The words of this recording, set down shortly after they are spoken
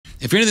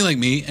If you're anything like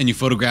me and you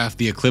photograph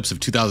the eclipse of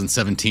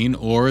 2017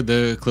 or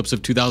the eclipse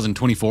of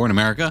 2024 in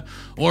America,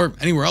 or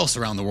anywhere else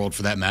around the world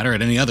for that matter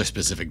at any other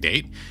specific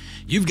date,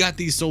 you've got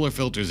these solar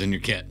filters in your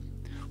kit.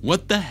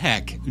 What the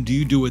heck do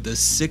you do with a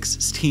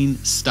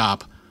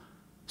 16-stop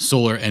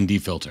solar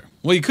ND filter?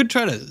 Well, you could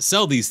try to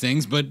sell these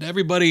things, but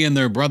everybody and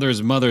their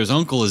brother's mother's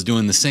uncle is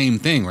doing the same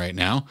thing right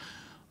now.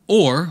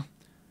 Or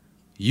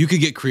you could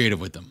get creative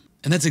with them.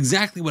 And that's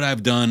exactly what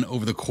I've done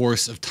over the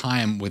course of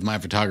time with my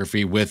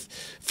photography with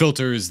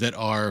filters that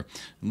are,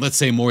 let's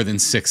say, more than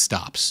 6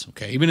 stops.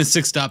 Okay, even a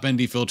 6-stop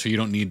ND filter, you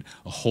don't need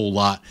a whole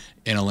lot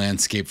in a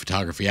landscape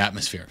photography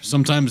atmosphere.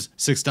 Sometimes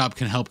 6-stop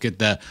can help get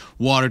the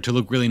water to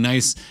look really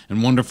nice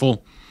and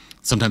wonderful.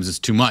 Sometimes it's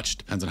too much,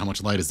 depends on how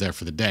much light is there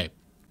for the day.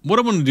 What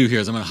I want to do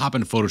here is I'm going to hop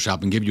into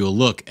Photoshop and give you a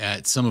look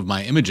at some of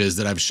my images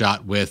that I've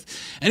shot with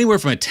anywhere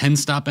from a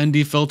 10-stop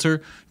ND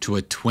filter to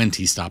a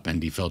 20-stop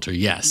ND filter.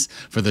 Yes,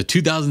 for the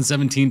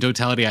 2017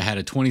 totality, I had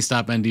a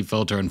 20-stop ND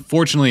filter.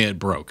 Unfortunately, it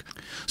broke.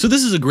 So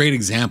this is a great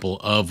example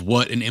of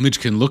what an image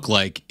can look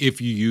like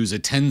if you use a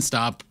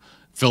 10-stop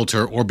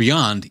filter or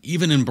beyond,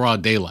 even in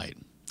broad daylight.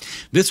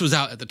 This was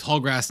out at the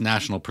Tallgrass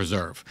National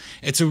Preserve.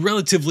 It's a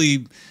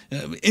relatively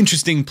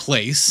interesting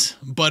place,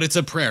 but it's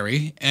a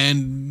prairie,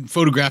 and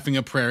photographing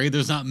a prairie,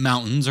 there's not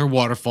mountains or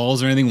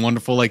waterfalls or anything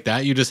wonderful like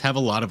that. You just have a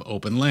lot of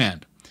open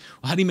land.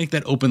 Well, how do you make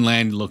that open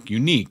land look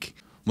unique?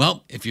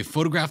 Well, if you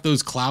photograph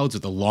those clouds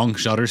with a long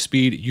shutter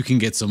speed, you can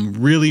get some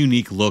really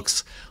unique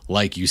looks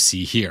like you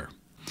see here.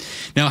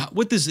 Now,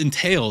 what this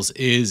entails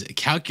is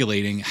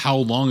calculating how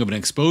long of an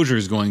exposure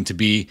is going to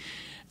be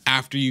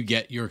after you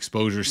get your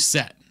exposure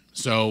set.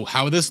 So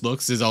how this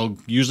looks is I'll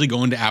usually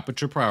go into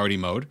aperture priority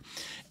mode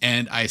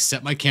and I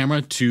set my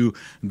camera to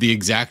the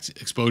exact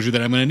exposure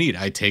that I'm going to need.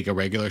 I take a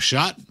regular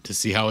shot to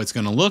see how it's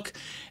going to look,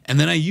 and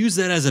then I use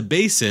that as a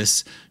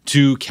basis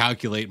to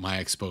calculate my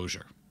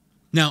exposure.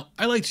 Now,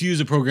 I like to use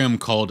a program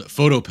called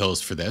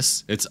PhotoPills for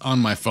this. It's on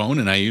my phone,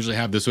 and I usually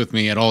have this with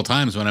me at all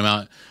times when I'm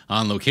out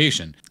on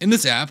location. In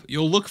this app,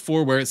 you'll look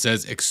for where it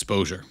says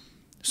exposure.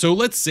 So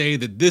let's say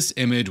that this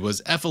image was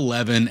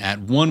f11 at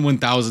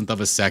 1/1000th of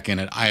a second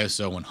at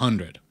ISO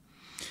 100.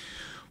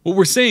 What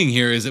we're saying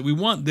here is that we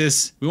want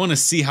to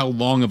see how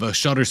long of a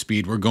shutter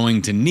speed we're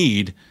going to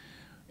need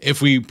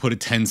if we put a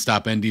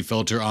 10-stop ND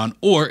filter on,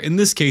 or in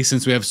this case,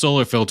 since we have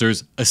solar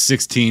filters, a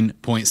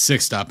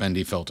 16.6-stop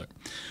ND filter.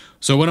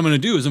 So what I'm going to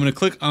do is I'm going to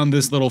click on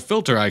this little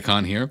filter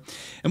icon here,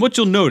 and what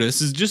you'll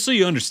notice is, just so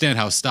you understand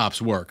how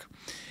stops work,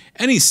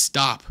 any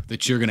stop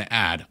that you're going to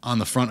add on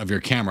the front of your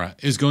camera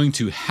is going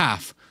to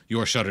half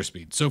your shutter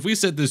speed. So if we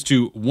set this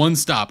to 1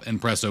 stop and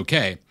press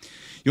OK,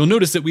 you'll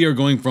notice that we are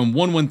going from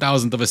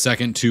 1/1000th of a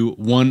second to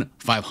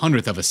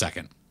 1/500th of a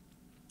second.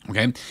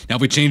 Okay, now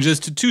if we change this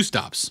to 2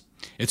 stops,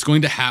 it's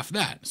going to half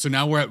that. So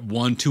now we're at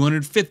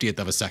 1/250th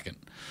of a second.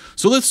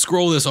 So let's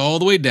scroll this all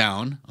the way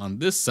down on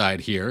this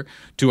side here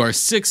to our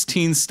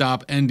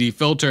 16-stop ND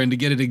filter, and to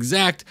get it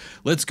exact,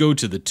 let's go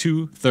to the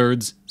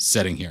 2/3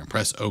 setting here and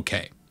press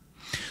OK.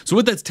 So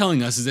what that's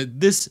telling us is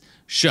that this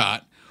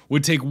shot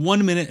would take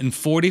 1 minute and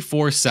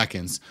 44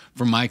 seconds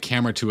for my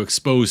camera to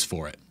expose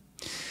for it.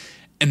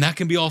 And that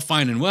can be all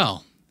fine and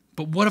well,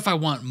 but what if I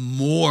want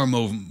more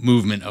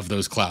movement of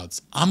those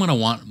clouds? I'm gonna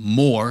want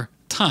more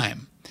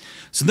time.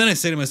 So then I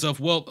say to myself,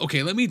 well,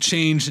 okay, let me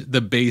change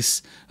the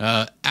base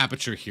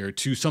aperture here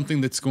to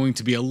something that's going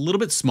to be a little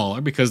bit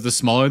smaller, because the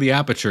smaller the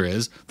aperture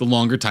is, the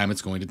longer time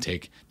it's going to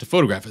take to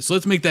photograph it. So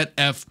let's make that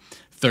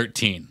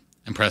f13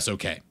 and press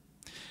OK.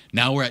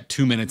 Now we're at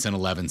 2 minutes and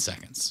 11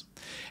 seconds.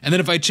 And then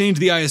if I change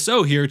the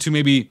ISO here to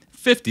maybe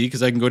 50,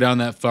 because I can go down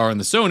that far on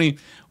the Sony,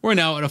 we're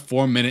now at a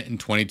 4 minute and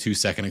 22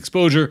 second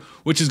exposure,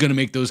 which is going to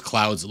make those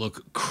clouds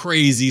look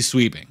crazy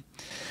sweeping.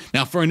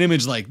 Now for an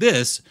image like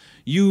this,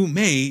 you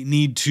may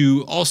need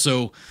to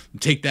also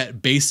take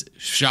that base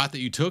shot that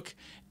you took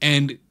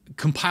and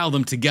compile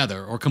them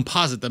together or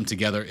composite them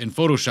together in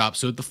Photoshop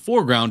so that the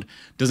foreground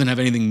doesn't have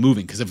anything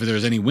moving, because if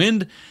there's any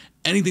wind,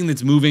 anything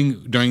that's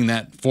moving during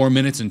that 4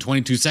 minutes and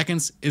 22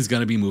 seconds is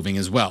going to be moving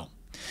as well.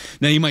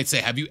 Now you might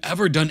say, have you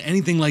ever done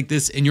anything like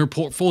this in your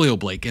portfolio,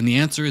 Blake? And the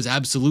answer is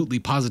absolutely,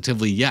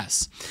 positively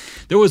yes.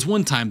 There was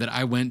one time that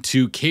I went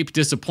to Cape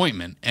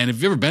Disappointment, and if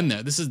you've ever been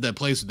there, this is the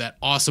place with that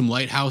awesome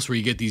lighthouse where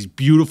you get these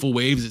beautiful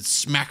waves that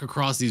smack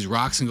across these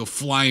rocks and go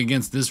flying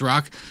against this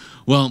rock.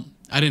 Well,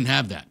 I didn't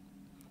have that.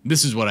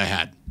 This is what I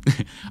had.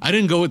 I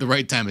didn't go at the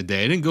right time of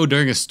day. I didn't go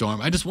during a storm.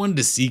 I just wanted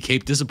to see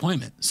Cape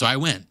Disappointment, so I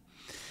went.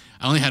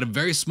 I only had a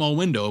very small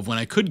window of when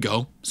I could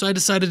go, so I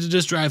decided to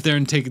just drive there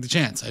and take the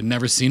chance. I'd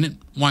never seen it.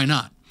 Why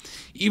not?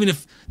 Even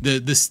if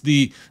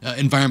the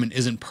environment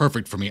isn't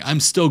perfect for me,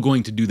 I'm still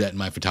going to do that in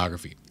my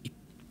photography,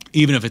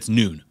 even if it's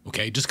noon,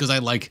 okay? Just because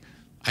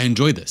I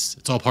enjoy this.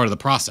 It's all part of the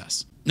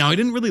process. Now, I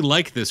didn't really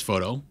like this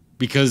photo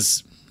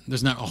because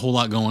there's not a whole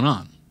lot going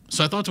on.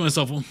 So I thought to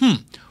myself, well,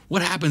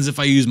 what happens if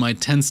I use my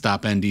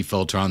 10-stop ND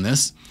filter on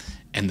this?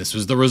 And this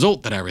was the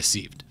result that I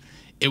received.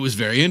 It was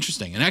very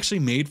interesting and actually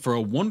made for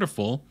a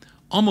wonderful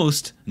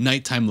almost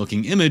nighttime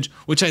looking image,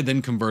 which I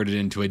then converted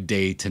into a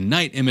day to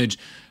night image,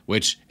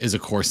 which is a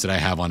course that I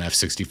have on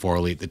F64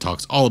 Elite that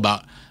talks all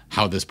about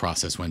how this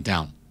process went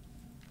down.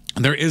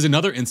 And there is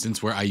another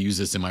instance where I use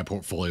this in my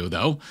portfolio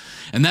though,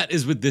 and that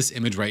is with this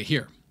image right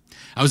here.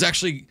 I was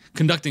actually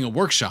conducting a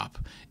workshop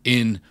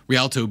in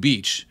Rialto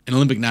Beach in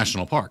Olympic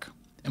National Park.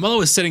 And while I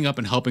was setting up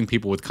and helping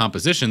people with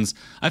compositions,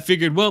 I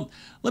figured, well,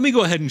 let me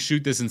go ahead and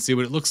shoot this and see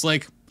what it looks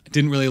like. I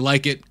didn't really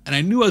like it, and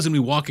I knew I was going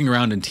to be walking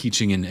around and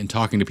teaching and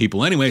talking to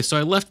people anyway, so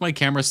I left my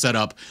camera set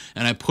up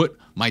and I put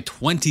my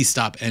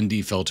 20-stop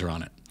ND filter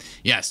on it.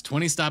 Yes,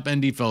 20-stop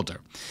ND filter.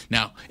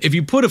 Now, if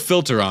you put a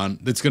filter on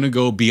that's going to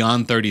go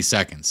beyond 30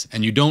 seconds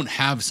and you don't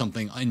have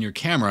something in your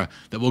camera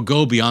that will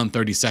go beyond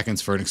 30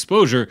 seconds for an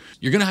exposure,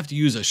 you're going to have to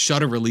use a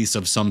shutter release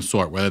of some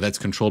sort, whether that's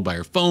controlled by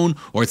your phone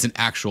or it's an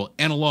actual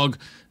analog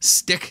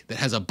stick that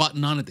has a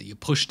button on it that you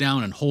push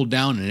down and hold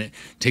down and it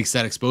takes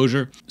that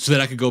exposure so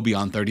that I could go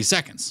beyond 30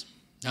 seconds.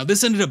 Now,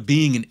 this ended up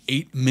being an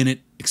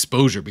 8-minute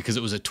exposure because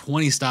it was a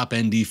 20-stop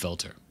ND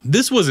filter.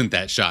 This wasn't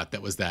that shot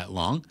that was that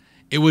long.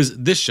 It was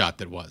this shot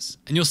that was.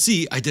 And you'll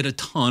see I did a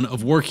ton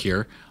of work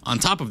here on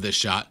top of this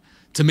shot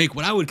to make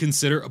what I would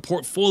consider a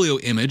portfolio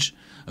image,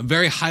 a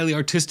very highly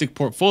artistic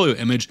portfolio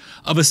image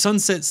of a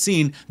sunset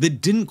scene that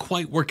didn't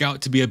quite work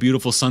out to be a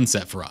beautiful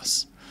sunset for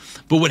us.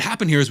 But what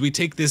happened here is we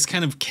take this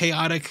kind of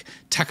chaotic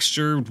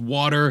textured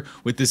water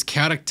with this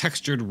chaotic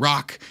textured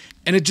rock,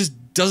 and it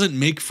just doesn't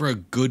make for a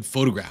good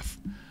photograph.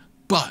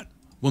 But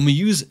when we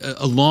use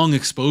a long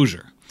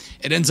exposure,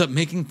 it ends up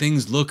making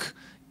things look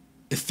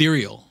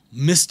ethereal,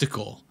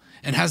 mystical,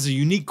 and has a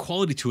unique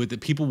quality to it that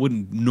people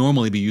wouldn't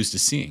normally be used to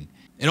seeing.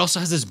 It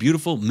also has this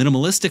beautiful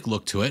minimalistic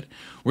look to it,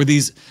 where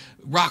these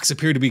rocks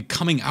appear to be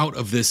coming out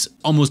of this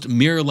almost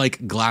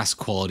mirror-like glass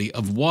quality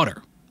of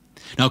water.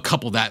 Now,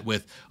 couple that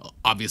with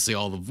obviously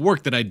all the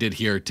work that I did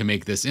here to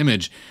make this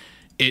image,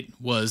 it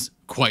was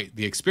quite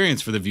the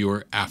experience for the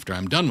viewer after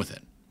I'm done with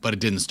it. But it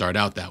didn't start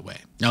out that way.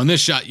 Now, in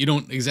this shot, you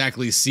don't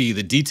exactly see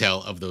the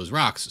detail of those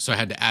rocks, so I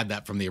had to add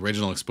that from the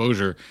original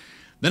exposure.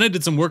 Then I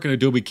did some work in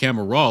Adobe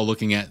Camera Raw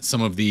looking at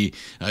some of the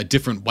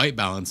different white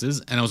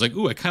balances, and I was like,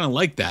 ooh, I kind of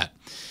like that.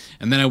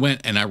 And then I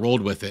went and I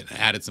rolled with it,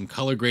 added some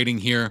color grading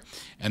here,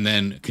 and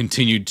then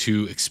continued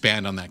to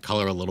expand on that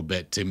color a little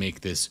bit to make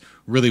this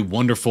really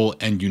wonderful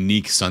and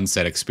unique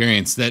sunset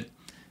experience that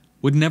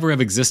would never have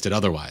existed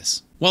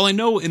otherwise. While I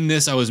know in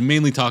this I was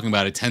mainly talking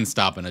about a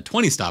 10-stop and a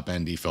 20-stop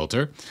ND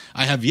filter,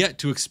 I have yet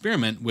to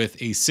experiment with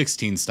a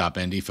 16-stop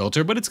ND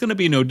filter, but it's going to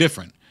be no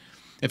different.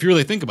 If you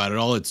really think about it,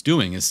 all it's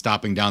doing is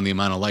stopping down the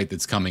amount of light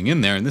that's coming in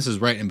there, and this is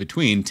right in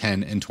between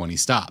 10 and 20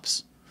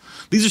 stops.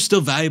 These are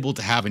still valuable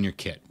to have in your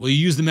kit. Will you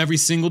use them every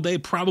single day?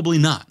 Probably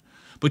not.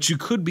 But you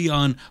could be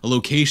on a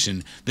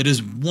location that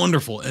is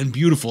wonderful and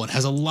beautiful and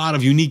has a lot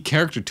of unique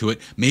character to it.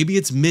 Maybe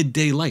it's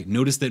midday light.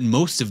 Notice that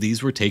most of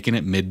these were taken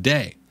at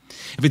midday.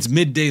 If it's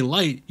midday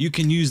light, you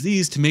can use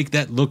these to make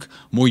that look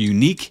more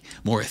unique,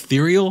 more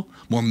ethereal,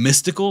 more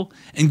mystical,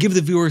 and give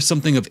the viewer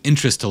something of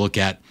interest to look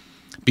at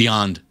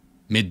beyond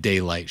midday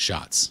light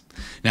shots.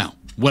 Now,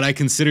 would I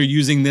consider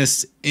using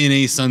this in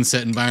a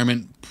sunset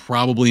environment?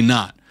 Probably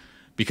not,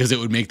 because it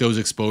would make those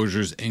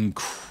exposures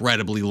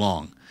incredibly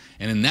long.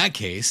 And in that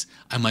case,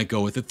 I might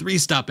go with a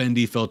 3-stop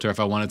ND filter if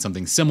I wanted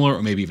something similar,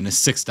 or maybe even a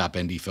 6-stop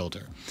ND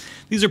filter.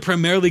 These are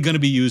primarily going to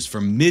be used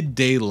for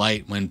midday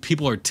light when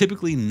people are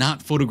typically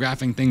not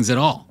photographing things at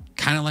all,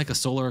 kind of like a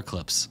solar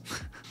eclipse.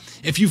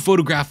 If you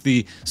photographed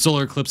the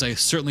solar eclipse, I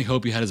certainly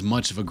hope you had as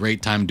much of a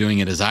great time doing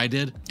it as I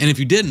did. And if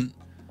you didn't,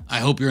 I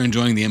hope you're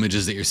enjoying the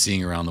images that you're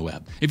seeing around the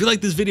web. If you like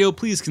this video,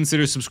 please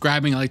consider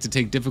subscribing. I like to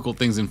take difficult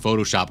things in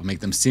Photoshop and make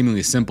them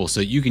seemingly simple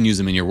so that you can use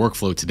them in your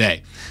workflow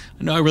today.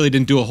 I know I really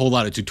didn't do a whole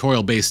lot of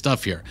tutorial-based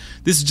stuff here.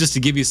 This is just to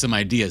give you some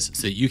ideas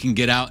so that you can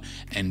get out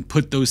and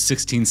put those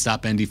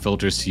 16-stop ND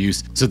filters to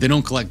use so they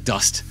don't collect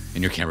dust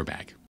in your camera bag.